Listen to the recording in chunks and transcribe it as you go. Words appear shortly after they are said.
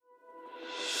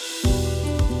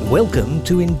Welcome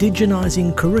to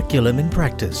Indigenising Curriculum in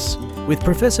Practice with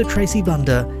Professor Tracy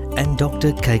Bunda and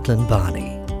Dr. Caitlin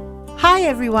Barney. Hi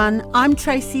everyone, I'm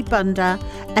Tracy Bunda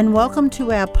and welcome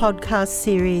to our podcast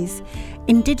series,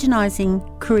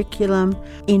 Indigenising Curriculum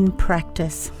in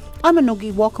Practice. I'm a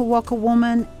Noogie Waka Waka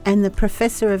woman and the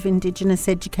Professor of Indigenous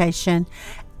Education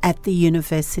at the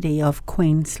University of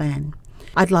Queensland.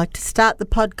 I'd like to start the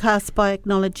podcast by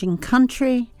acknowledging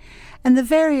country and the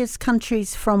various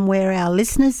countries from where our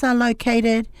listeners are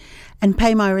located, and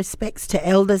pay my respects to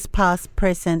elders past,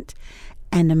 present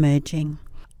and emerging.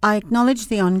 I acknowledge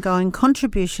the ongoing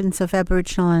contributions of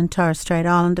Aboriginal and Torres Strait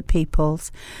Islander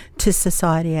peoples to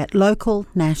society at local,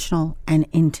 national and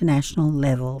international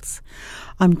levels.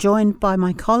 I'm joined by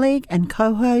my colleague and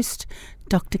co-host,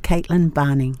 Dr. Caitlin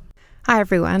Barney. Hi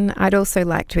everyone. I'd also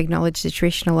like to acknowledge the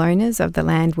traditional owners of the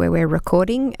land where we're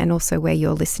recording and also where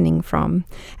you're listening from,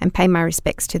 and pay my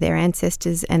respects to their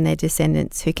ancestors and their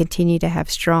descendants who continue to have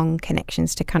strong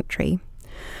connections to country.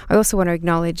 I also want to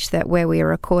acknowledge that where we are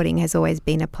recording has always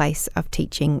been a place of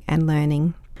teaching and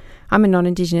learning. I'm a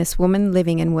non-Indigenous woman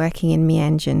living and working in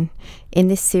Meanjin. In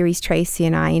this series, Tracy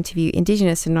and I interview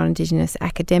Indigenous and non-Indigenous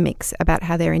academics about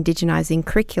how they're Indigenising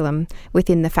curriculum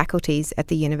within the faculties at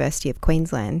the University of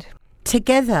Queensland.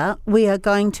 Together, we are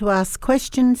going to ask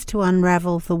questions to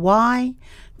unravel the why,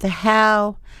 the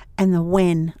how and the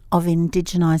when of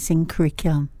Indigenising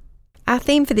curriculum. Our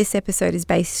theme for this episode is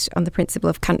based on the principle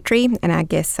of country, and our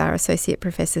guests are Associate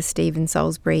Professor Stephen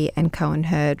Salisbury and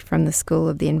Coen from the School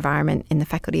of the Environment in the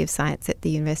Faculty of Science at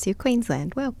the University of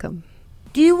Queensland. Welcome.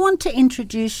 Do you want to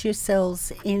introduce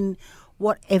yourselves in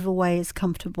whatever way is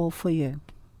comfortable for you?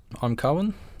 I'm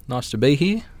Coen. Nice to be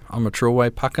here. I'm a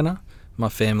Traway Puckana. My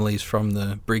family's from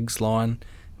the Briggs line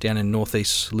down in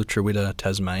northeast Lutruwita,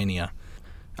 Tasmania.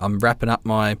 I'm wrapping up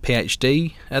my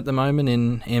PhD at the moment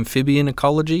in amphibian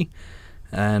ecology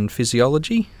and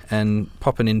physiology and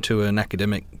popping into an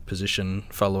academic position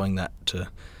following that to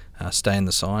stay in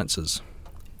the sciences.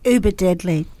 Uber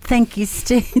deadly. Thank you,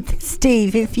 Steve.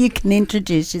 Steve, if you can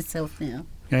introduce yourself now.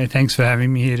 Okay, thanks for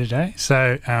having me here today.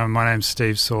 So my name's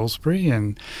Steve Salisbury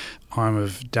and I'm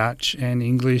of Dutch and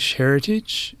English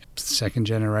heritage, second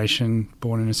generation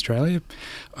born in Australia.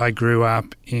 I grew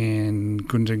up in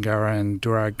Gundungurra and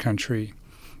Durag country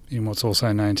in what's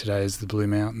also known today as the Blue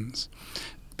Mountains.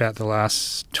 About the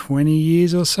last 20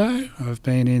 years or so, I've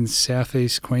been in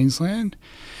southeast Queensland.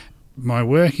 My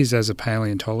work is as a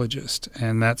paleontologist,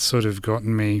 and that's sort of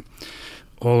gotten me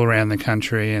all around the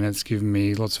country, and it's given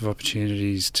me lots of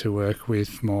opportunities to work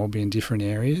with mob in different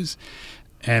areas.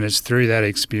 And it's through that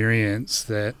experience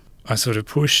that I sort of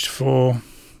pushed for,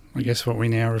 I guess, what we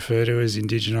now refer to as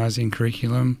Indigenising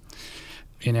curriculum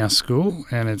in our school.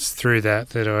 And it's through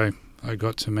that I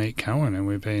got to meet Coen, and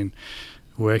we've been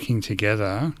working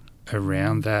together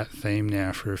around that theme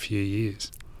now for a few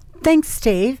years. Thanks,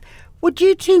 Steve. Would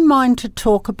you two mind to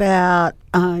talk about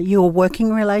your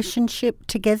working relationship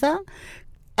together?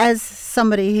 As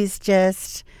somebody who's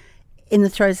just in the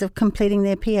throes of completing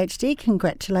their PhD,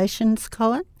 congratulations,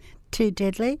 Coen, too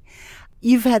deadly.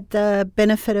 You've had the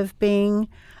benefit of being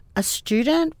a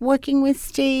student working with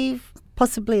Steve,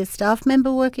 possibly a staff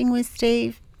member working with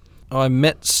Steve. I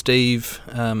met Steve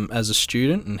as a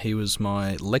student and he was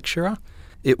my lecturer.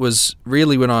 It was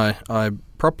really when I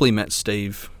properly met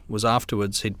Steve was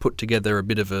afterwards. He'd put together a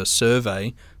bit of a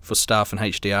survey for staff and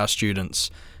HDR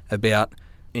students about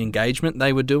engagement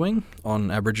they were doing on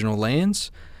Aboriginal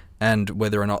lands and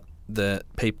whether or not the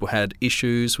people had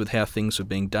issues with how things were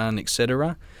being done,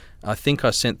 etc. I think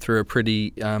I sent through a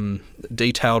pretty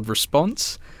detailed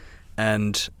response,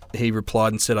 and he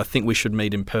replied and said, I think we should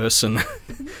meet in person.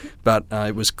 But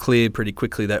it was clear pretty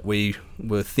quickly that we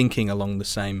were thinking along the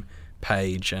same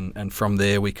page, and from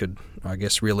there we could, I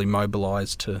guess, really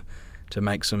mobilise to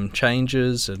make some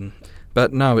changes.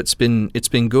 But no, it's been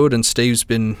good, and Steve's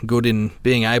been good in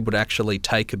being able to actually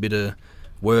take a bit of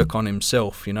work on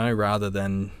himself, rather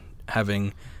than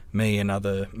having me and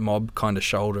other mob kind of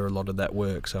shoulder a lot of that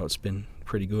work. So it's been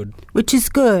pretty good. Which is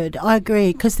good, I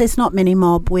agree, because there's not many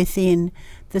mob within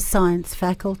the science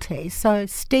faculty. So,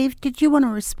 Steve, did you want to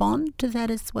respond to that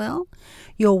as well?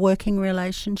 Your working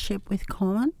relationship with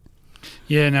Coen?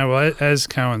 Yeah, no, well, as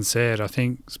Coen said, I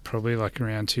think it's probably like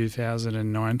around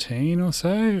 2019 or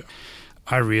so,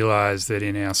 I realised that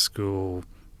in our school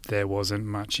there wasn't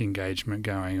much engagement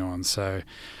going on. So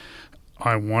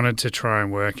I wanted to try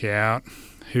and work out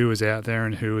who was out there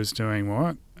and who was doing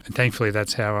what. And thankfully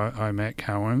that's how I met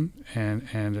Coen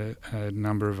and a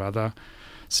number of other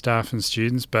staff and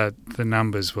students, but the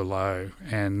numbers were low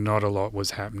and not a lot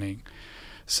was happening.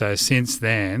 So since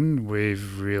then,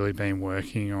 we've really been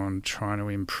working on trying to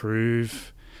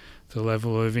improve the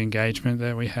level of engagement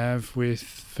that we have with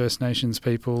First Nations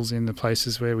peoples in the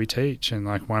places where we teach. And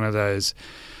like one of those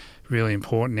really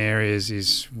important areas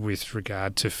is with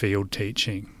regard to field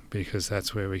teaching, because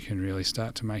that's where we can really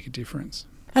start to make a difference.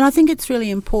 And I think it's really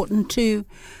important too,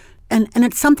 and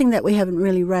it's something that we haven't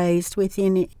really raised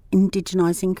within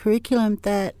Indigenising curriculum,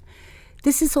 that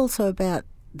this is also about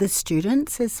the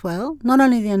students as well, not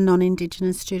only the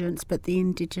non-Indigenous students but the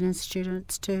Indigenous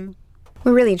students too.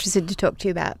 We're really interested to talk to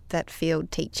you about that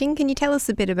field teaching. Can you tell us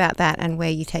a bit about that and where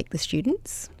you take the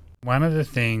students? One of the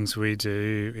things we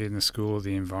do in the School of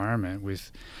the Environment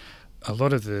with a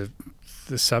lot of the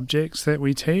subjects that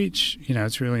we teach,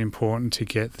 it's really important to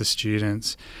get the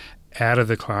students out of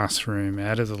the classroom,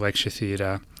 out of the lecture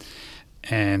theatre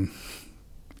and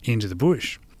into the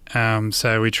bush.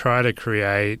 So we try to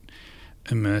create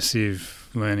immersive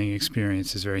learning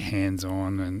experiences, very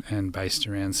hands-on and based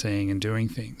around seeing and doing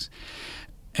things.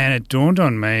 And it dawned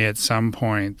on me at some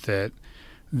point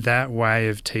that way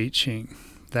of teaching,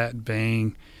 that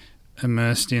being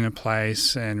immersed in a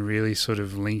place and really sort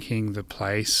of linking the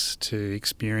place to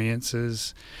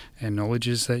experiences and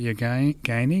knowledges that you're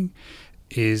gaining,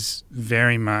 is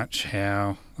very much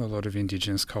how a lot of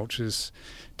Indigenous cultures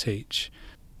teach.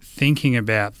 Thinking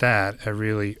about that, a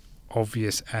really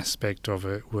obvious aspect of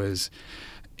it was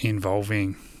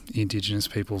involving Indigenous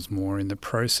peoples more in the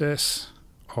process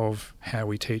of how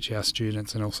we teach our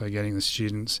students, and also getting the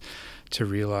students to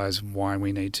realise why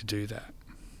we need to do that.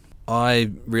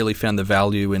 I really found the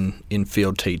value in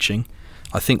field teaching.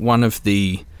 I think one of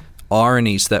the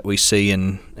ironies that we see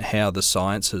in how the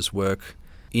sciences work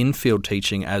in field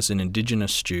teaching as an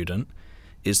Indigenous student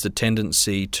is the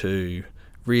tendency to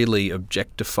really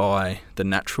objectify the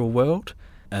natural world,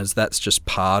 as that's just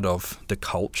part of the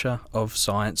culture of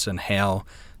science and how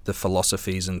the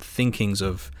philosophies and thinkings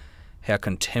of how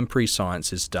contemporary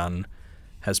science is done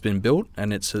has been built.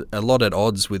 And it's a lot at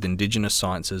odds with Indigenous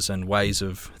sciences and ways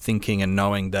of thinking and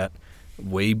knowing that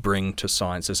we bring to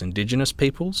science as Indigenous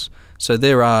peoples. So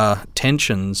there are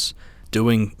tensions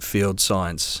doing field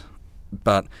science,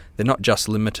 but they're not just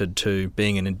limited to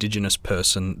being an Indigenous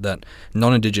person, that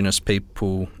non-Indigenous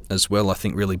people as well, I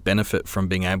think, really benefit from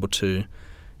being able to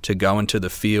go into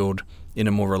the field in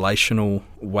a more relational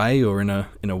way, or in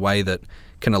a way that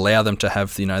can allow them to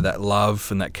have, that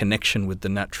love and that connection with the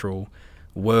natural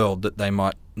world that they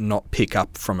might not pick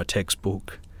up from a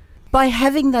textbook. By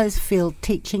having those field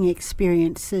teaching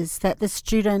experiences, that the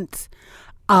students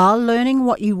are learning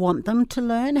what you want them to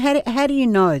learn, how do you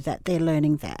know that they're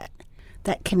learning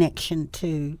that connection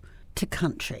to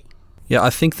country? Yeah, I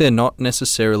think they're not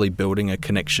necessarily building a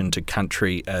connection to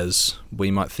country as we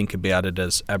might think about it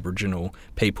as Aboriginal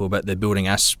people, but they're building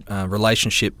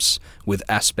relationships with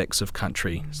aspects of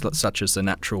country, such as the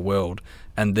natural world.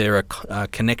 And there are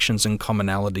connections and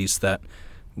commonalities that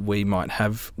we might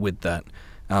have with that.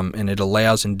 And it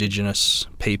allows Indigenous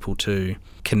people to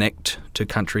connect to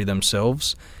country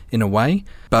themselves in a way.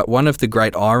 But one of the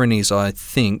great ironies, I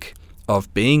think,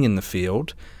 of being in the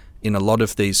field in a lot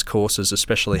of these courses,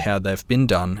 especially how they've been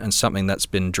done, and something that's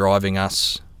been driving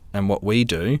us and what we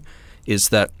do, is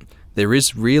that there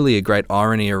is really a great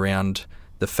irony around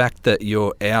the fact that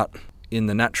you're out in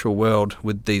the natural world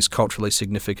with these culturally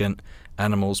significant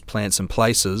animals, plants and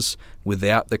places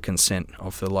without the consent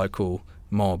of the local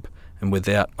mob, and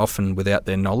often without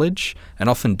their knowledge, and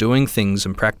often doing things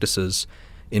and practices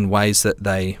in ways that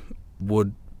they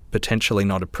would potentially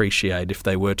not appreciate if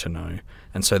they were to know.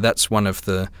 And so that's one of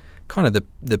the kind of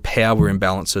the power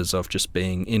imbalances of just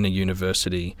being in a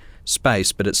university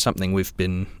space, but it's something we've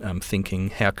been thinking,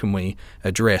 how can we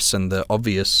address? And the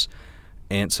obvious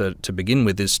answer to begin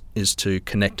with is to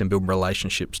connect and build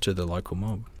relationships to the local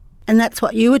mob. And that's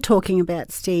what you were talking about,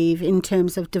 Steve, in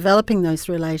terms of developing those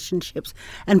relationships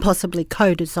and possibly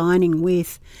co-designing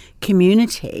with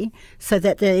community so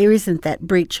that there isn't that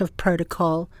breach of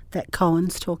protocol that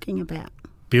Coen's talking about.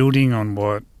 Building on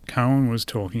what Coen was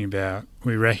talking about,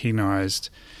 we recognised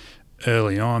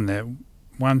early on that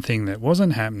one thing that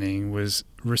wasn't happening was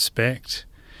respect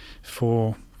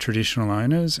for traditional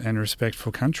owners and respect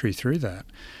for country through that.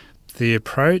 The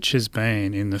approach has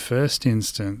been, in the first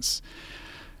instance,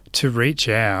 to reach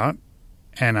out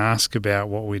and ask about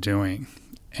what we're doing,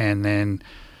 and then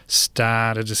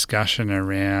start a discussion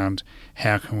around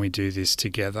how can we do this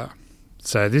together.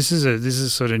 So this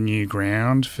is sort of new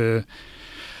ground for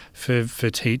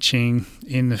teaching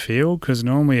in the field, because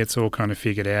normally it's all kind of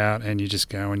figured out and you just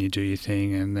go and you do your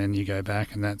thing and then you go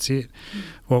back and that's it.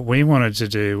 What we wanted to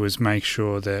do was make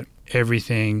sure that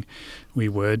everything we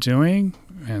were doing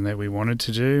and that we wanted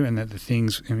to do, and that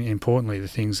importantly the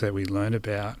things that we learned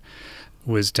about,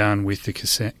 was done with the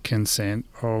consent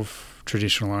of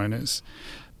traditional owners.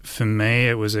 For me,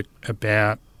 it was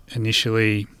about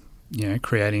initially,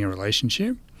 creating a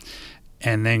relationship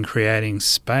and then creating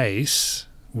space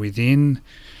within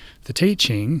the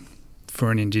teaching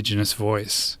for an Indigenous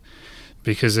voice.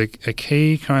 Because a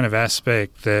key kind of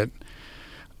aspect that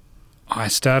I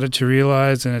started to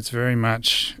realise, and it's very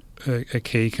much a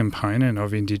key component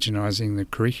of indigenising the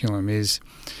curriculum, is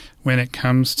when it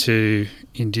comes to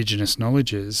Indigenous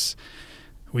knowledges,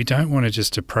 we don't want to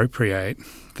just appropriate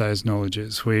those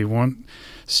knowledges. We want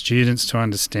students to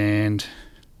understand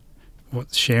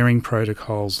what sharing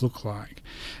protocols look like.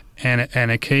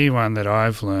 And a key one that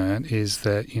I've learned is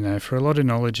that, for a lot of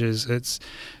knowledges, it's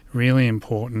really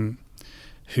important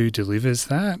who delivers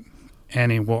that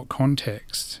and in what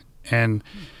context. And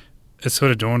it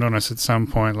sort of dawned on us at some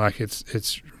point, like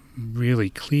it's really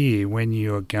clear when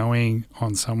you're going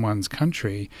on someone's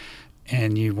country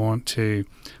and you want to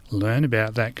learn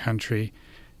about that country,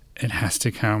 it has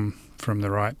to come from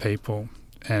the right people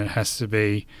and it has to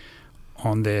be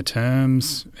on their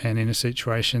terms and in a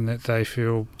situation that they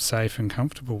feel safe and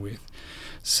comfortable with.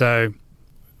 So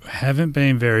haven't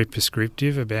been very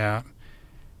prescriptive about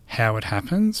how it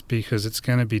happens, because it's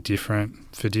going to be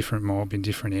different for different mob in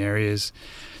different areas.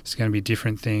 It's going to be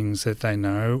different things that they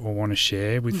know or want to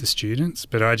share with the students.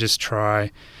 But I just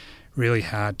try really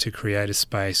hard to create a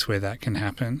space where that can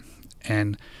happen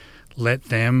and let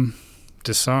them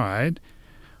decide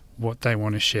what they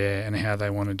want to share and how they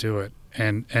want to do it.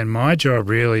 And my job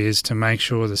really is to make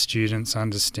sure the students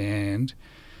understand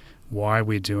why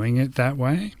we're doing it that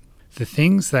way. The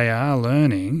things they are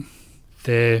learning,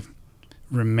 they're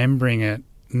remembering it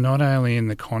not only in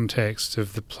the context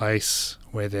of the place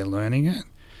where they're learning it,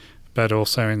 but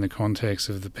also in the context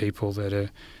of the people that are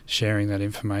sharing that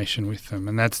information with them.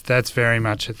 And that's very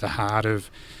much at the heart of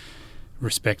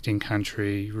respecting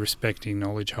country, respecting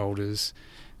knowledge holders.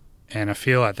 And I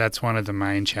feel like that's one of the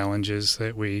main challenges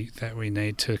that we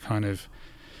need to kind of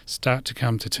start to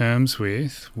come to terms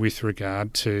with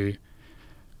regard to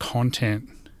content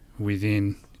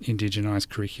within Indigenised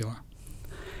curricula.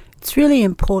 It's really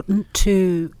important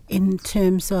too, in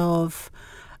terms of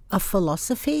a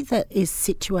philosophy that is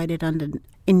situated under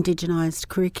Indigenised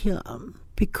curriculum,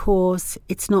 because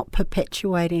it's not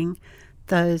perpetuating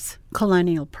those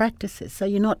colonial practices. So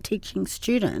you're not teaching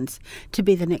students to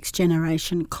be the next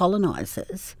generation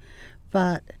colonisers,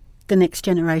 but the next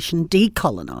generation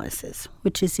decolonisers,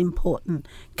 which is important.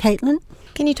 Caitlin?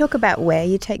 Can you talk about where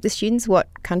you take the students, what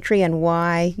country and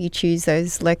why you choose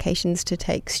those locations to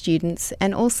take students?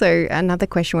 And also another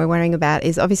question we're wondering about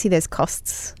is, obviously there's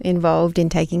costs involved in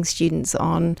taking students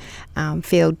on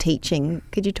field teaching.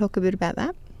 Could you talk a bit about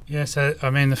that? Yeah, so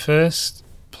the first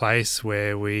place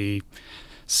where we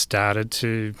started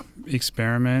to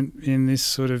experiment in this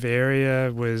sort of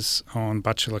area was on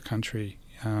Butchulla country,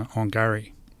 on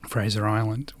Gurry, Fraser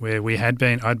Island, where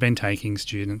I'd been taking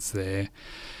students there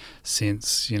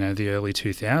since, the early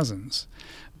 2000s.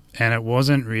 And it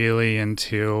wasn't really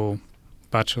until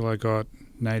Butchulla got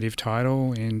native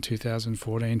title in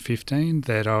 2014-15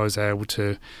 that I was able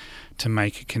to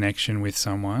make a connection with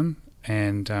someone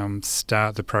and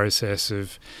start the process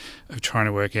of trying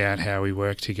to work out how we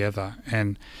work together.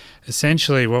 And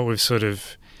essentially where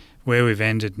we've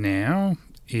ended now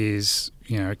is,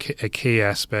 a key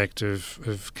aspect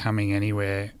of coming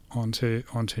anywhere onto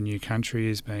new country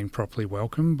is being properly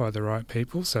welcomed by the right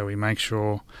people. So we make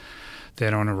sure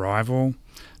that on arrival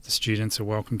the students are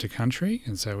welcome to country,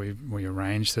 and so we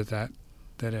arrange that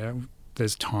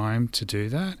there's time to do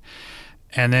that.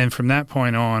 And then from that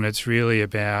point on, it's really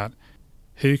about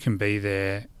who can be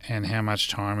there and how much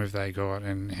time have they got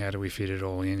and how do we fit it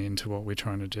all into what we're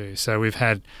trying to do. So we've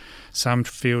had some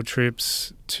field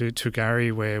trips to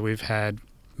Gurry where we've had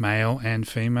male and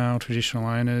female traditional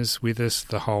owners with us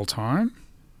the whole time,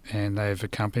 and they've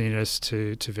accompanied us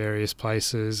to various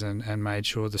places and made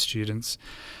sure the students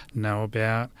know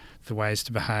about the ways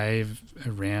to behave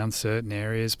around certain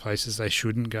areas, places they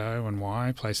shouldn't go and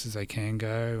why, places they can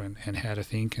go and how to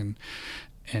think and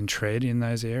tread in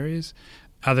those areas.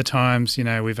 Other times,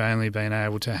 we've only been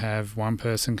able to have one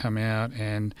person come out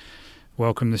and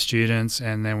welcome the students,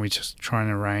 and then we just try and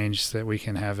arrange so that we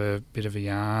can have a bit of a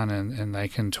yarn and they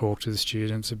can talk to the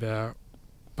students about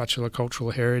Butchulla cultural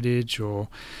heritage or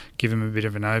give them a bit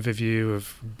of an overview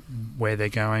of where they're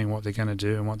going, what they're going to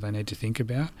do and what they need to think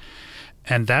about.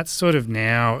 And that's sort of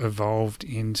now evolved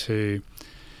into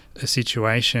a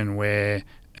situation where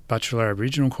Butchulla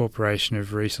Aboriginal Corporation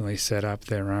have recently set up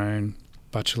their own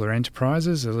Butchulla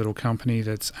Enterprises, a little company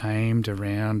that's aimed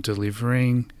around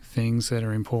delivering things that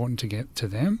are important to get to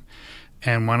them.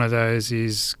 And one of those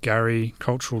is Gurri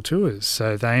Cultural Tours.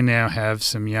 So they now have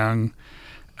some young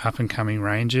up-and-coming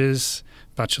rangers,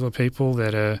 bachelor people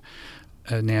that are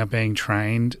now being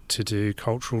trained to do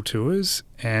cultural tours,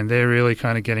 and they're really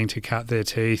kind of getting to cut their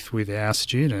teeth with our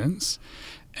students.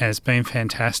 And it's been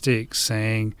fantastic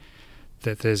seeing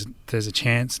that there's a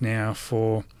chance now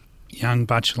for young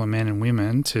bachelor men and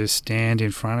women to stand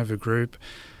in front of a group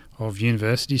of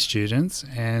university students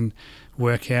and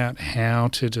work out how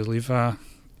to deliver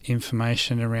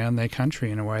information around their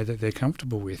country in a way that they're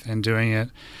comfortable with, and doing it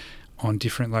on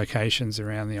different locations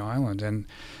around the island. And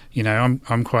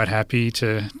I'm quite happy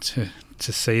to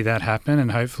see that happen,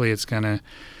 and hopefully it's going to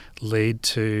lead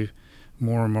to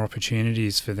more and more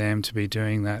opportunities for them to be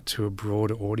doing that to a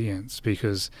broader audience,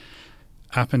 because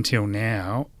up until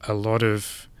now, a lot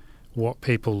of what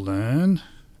people learn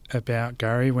about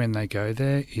Gurri when they go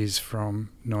there is from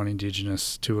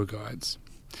non-Indigenous tour guides,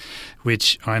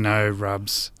 which I know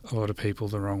rubs a lot of people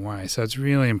the wrong way. So it's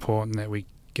really important that we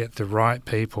get the right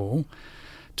people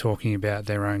talking about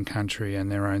their own country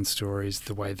and their own stories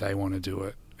the way they want to do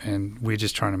it. And we're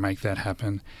just trying to make that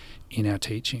happen in our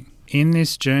teaching. In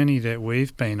this journey that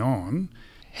we've been on,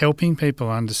 helping people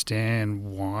understand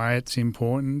why it's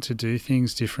important to do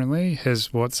things differently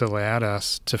is what's allowed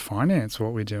us to finance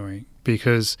what we're doing.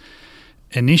 Because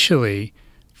initially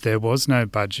there was no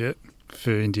budget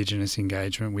for Indigenous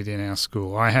engagement within our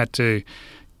school. I had to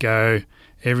go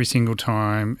every single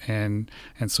time and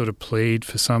sort of plead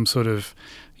for some sort of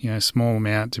small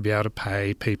amount to be able to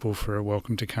pay people for a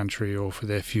welcome to country or for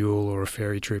their fuel or a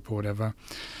ferry trip or whatever.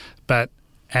 But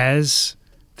as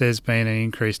there's been an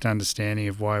increased understanding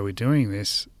of why we're doing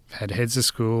this, had heads of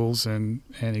schools and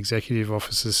executive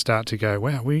officers start to go,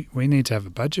 wow, we need to have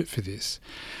a budget for this.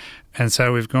 And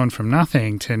so we've gone from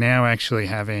nothing to now actually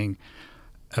having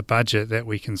a budget that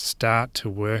we can start to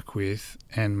work with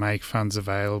and make funds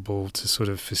available to sort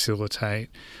of facilitate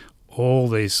all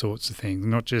these sorts of things,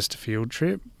 not just a field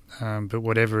trip, but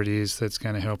whatever it is that's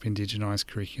going to help Indigenise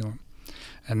curriculum.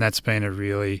 And that's been a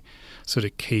really sort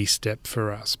of key step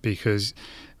for us, because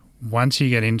once you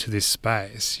get into this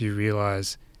space, you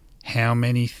realise how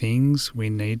many things we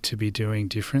need to be doing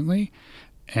differently,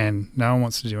 and no one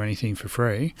wants to do anything for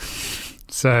free.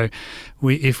 So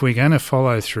if we're going to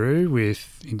follow through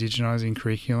with Indigenising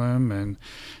curriculum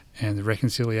and the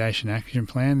Reconciliation Action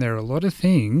Plan, there are a lot of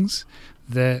things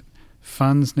that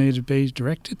funds need to be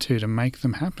directed to make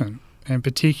them happen. And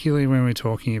particularly when we're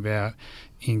talking about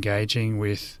engaging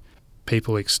with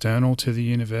people external to the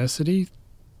university,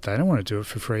 they don't want to do it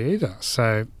for free either.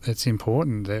 So it's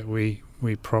important that we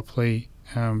properly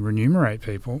remunerate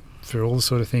people for all the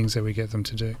sort of things that we get them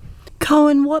to do.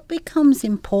 Coen, what becomes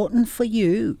important for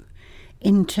you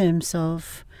in terms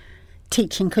of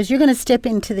teaching? Because you're going to step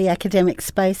into the academic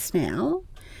space now.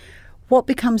 What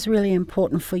becomes really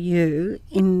important for you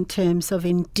in terms of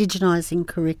Indigenising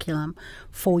curriculum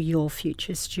for your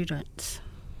future students?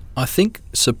 I think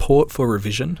support for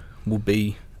revision will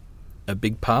be a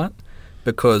big part,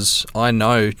 because I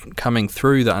know coming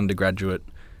through the undergraduate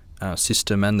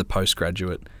system and the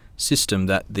postgraduate system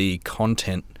that the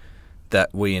content that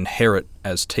we inherit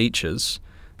as teachers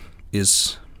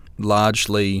is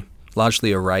largely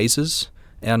erases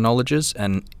our knowledges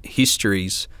and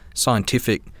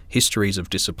scientific histories of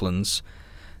disciplines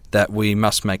that we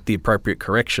must make the appropriate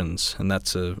corrections, and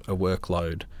that's a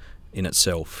workload in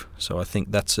itself. So I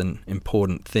think that's an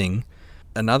important thing.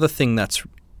 Another thing that's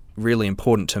really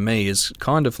important to me is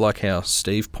kind of like how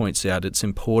Steve points out, it's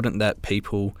important that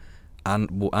people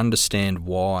will understand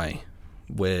why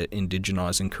we're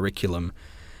Indigenising curriculum.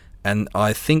 And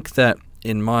I think that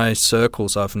in my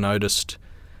circles I've noticed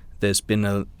there's been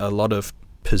a lot of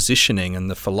positioning and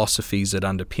the philosophies that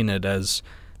underpin it as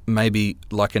maybe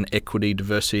like an equity,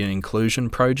 diversity and inclusion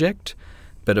project,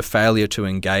 but a failure to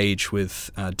engage with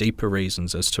deeper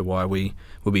reasons as to why we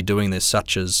will be doing this,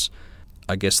 such as,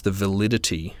 I guess, the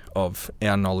validity of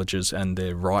our knowledges and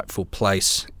their rightful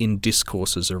place in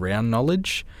discourses around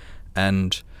knowledge,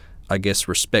 and I guess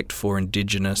respect for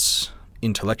Indigenous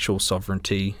intellectual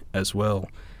sovereignty as well.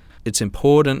 It's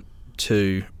important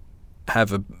to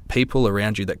have people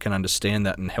around you that can understand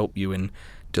that and help you in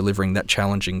delivering that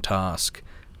challenging task.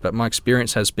 But my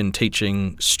experience has been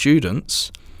teaching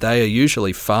students, they are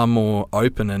usually far more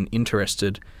open and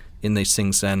interested in these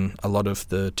things than a lot of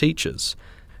the teachers.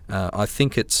 I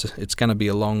think it's going to be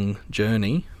a long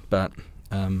journey, but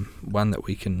one that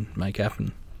we can make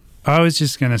happen. I was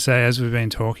just going to say, as we've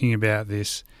been talking about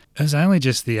this, it was only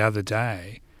just the other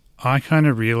day I kind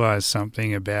of realised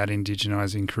something about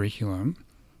Indigenising curriculum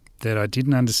that I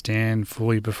didn't understand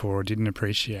fully before or didn't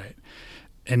appreciate.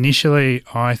 initially,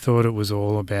 I thought it was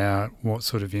all about what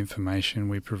sort of information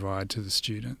we provide to the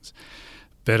students.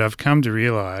 But I've come to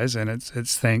realise, and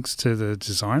it's thanks to the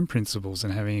design principles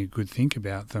and having a good think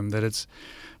about them, that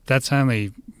that's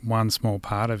only one small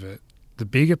part of it. The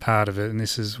bigger part of it, and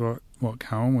this is what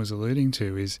Coen was alluding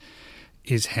to,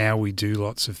 is how we do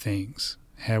lots of things,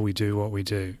 how we do what we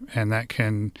do. And that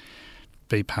can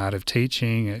be part of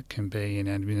teaching, it can be in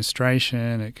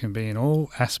administration, it can be in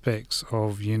all aspects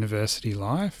of university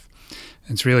life.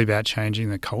 It's really about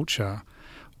changing the culture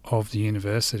of the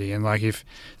university. And like, if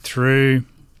through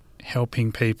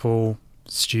helping people,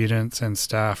 students and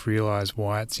staff realise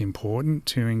why it's important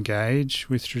to engage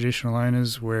with traditional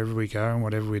owners wherever we go and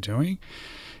whatever we're doing,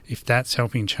 if that's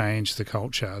helping change the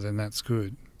culture, then that's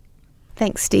good.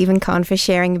 Thanks, Steve and Coen, for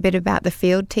sharing a bit about the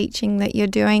field teaching that you're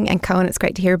doing. And Coen, it's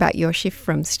great to hear about your shift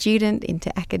from student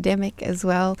into academic as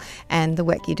well, and the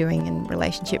work you're doing in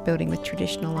relationship building with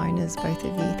traditional owners, both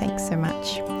of you. Thanks so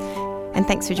much. And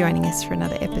thanks for joining us for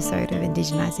another episode of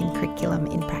Indigenising Curriculum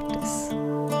in Practice.